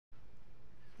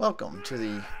Welcome to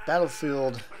the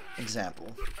battlefield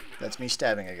example. That's me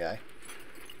stabbing a guy.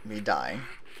 Me dying.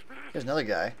 Here's another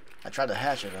guy. I tried to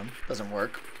hatchet him. Doesn't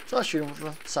work. So I shoot him with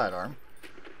a sidearm.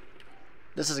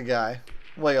 This is a guy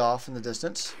way off in the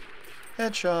distance.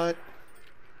 Headshot.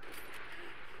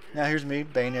 Now here's me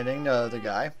bayoneting the other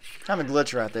guy. I'm a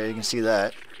glitch right there, you can see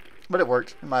that. But it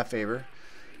worked in my favor.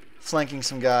 Flanking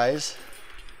some guys.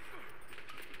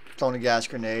 Throwing a gas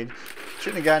grenade.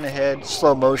 Shooting a guy in the head.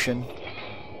 Slow motion.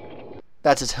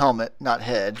 That's his helmet, not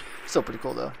head. Still pretty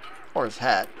cool though. Or his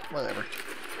hat. Whatever.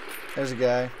 There's a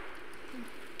guy.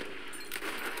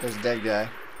 There's a dead guy.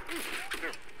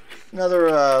 Another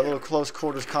little close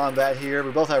quarters combat here. We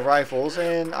both have rifles,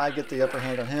 and I get the upper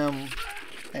hand on him,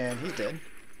 and he's dead.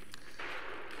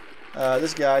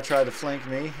 This guy tried to flank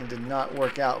me. It did not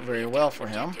work out very well for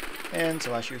him, and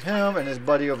so I shoot him, and his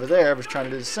buddy over there was trying to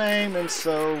do the same, and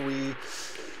so we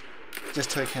just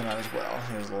took him out as well.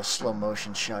 Here's a little slow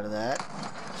motion shot of that.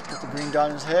 Just put the green dot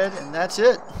on his head, and that's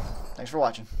it. Thanks for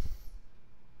watching.